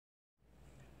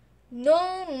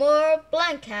No more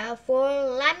blanket for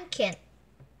Lambkin.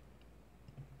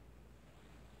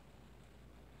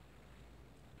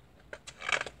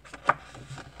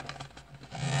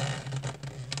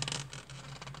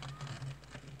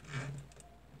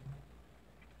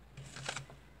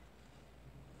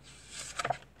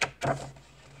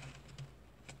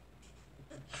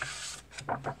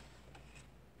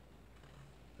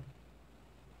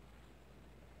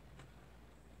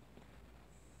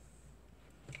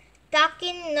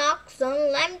 Ducky knocks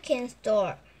on Lambkin's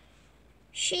door.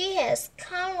 She has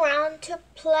come round to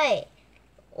play.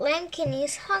 Lambkin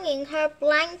is hugging her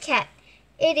blanket.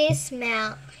 It is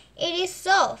small. It is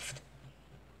soft.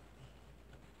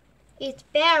 It's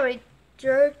very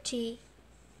dirty.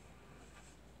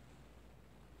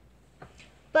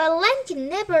 But Lambkin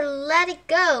never let it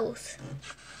go.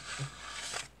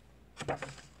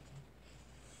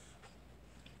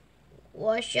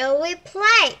 What shall we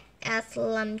play? Asked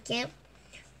Lambkin.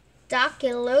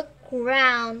 Ducky looked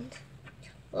round.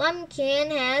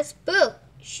 Lambkin has book.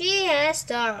 She has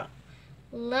star.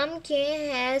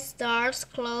 Lambkin has stars,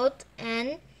 clothes,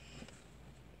 and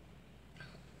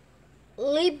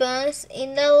ribbons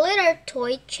in the little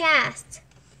toy chest.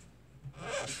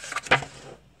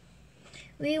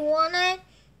 We want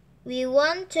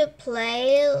to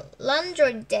play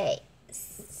laundry day,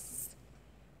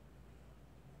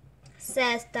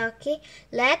 says Ducky.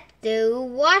 Let's do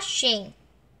washing.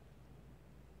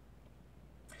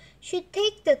 She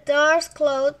takes the doll's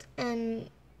clothes and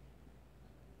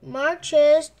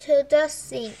marches to the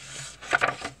sink.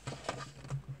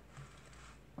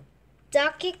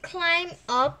 Ducky climbed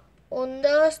up on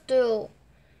the stool.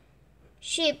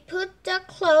 She put the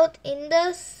clothes in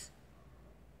the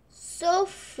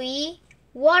soapy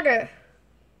water.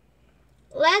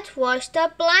 Let's wash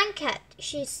the blanket,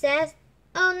 she says.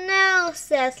 Oh no,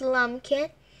 says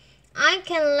Lambkin. I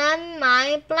can let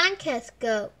my blankets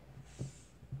go.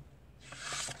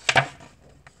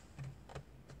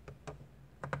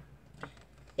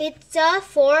 It's just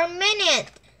for a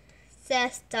minute,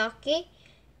 says Ducky,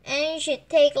 and she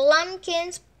takes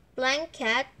Lambkin's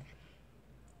blanket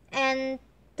and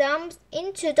dumps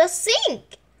into the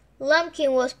sink.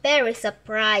 Lambkin was very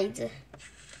surprised.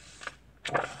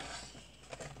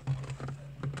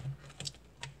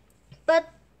 But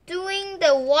doing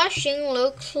the washing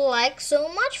looked like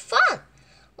so much fun.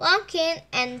 Lambkin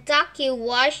and Ducky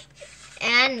washed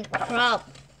and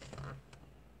scrubbed.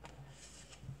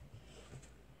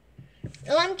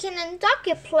 Lambkin and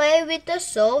Ducky play with the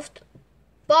soft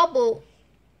bubble.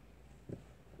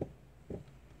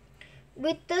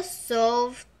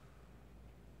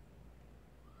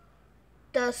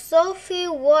 The soapy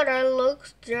water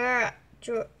looks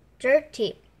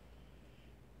dirty.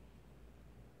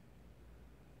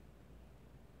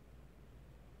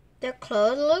 The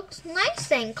clothes looks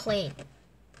nice and clean.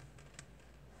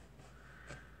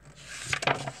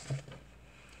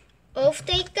 Off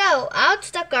they go out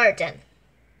to the garden.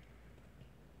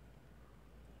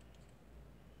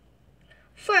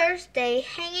 First, they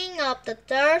hanging up the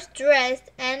doll's dress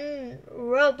and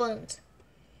ribbons.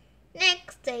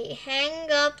 Next, they hang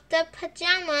up the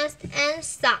pajamas and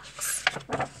socks.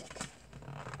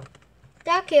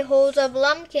 Ducky holds up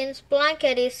Lambkin's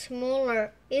blanket. Is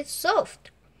smaller. It's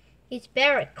soft. It's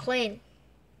very clean.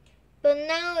 But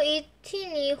now it's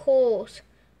teeny holes.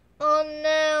 Oh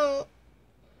no,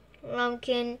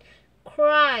 Lambkin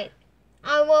cried.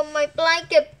 I want my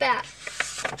blanket back.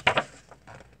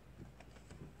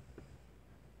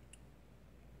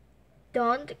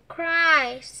 Don't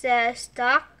cry, says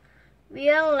Duck.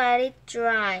 We'll let it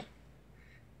dry.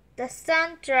 The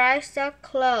sun dries the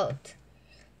clothes.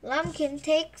 Lambkin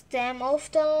takes them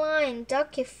off the line.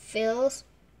 Ducky folds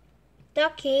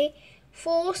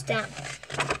them.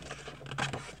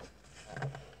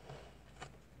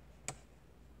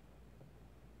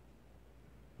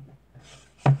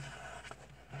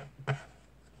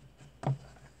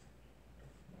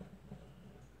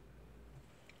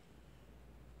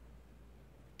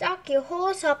 Ducky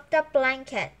holds up the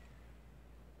blanket.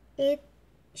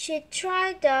 She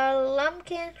tied the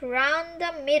Lambkin round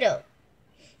the middle.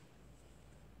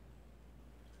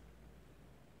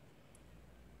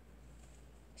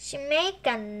 She made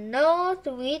a knot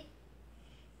with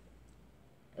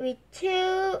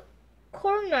two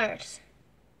corners.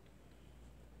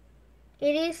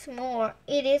 It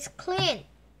is clean,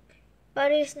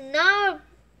 but it's not a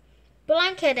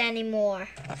blanket anymore.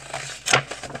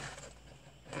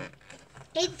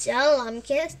 It's a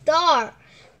Lambkin's door.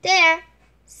 There,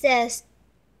 says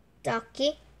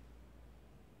Ducky.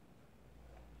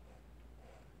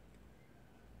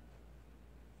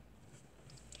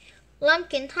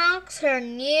 Lambkin hugs her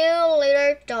new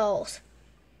little dolls.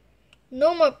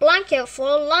 No more blanket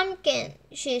for Lambkin,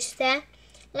 she said.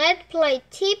 Let's play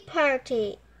tea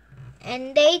party.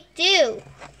 And they do.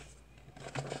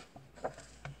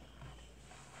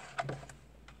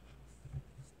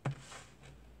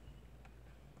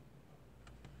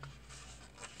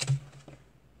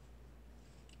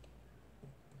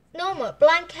 No more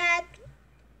blanket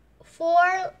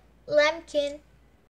for Lambkin.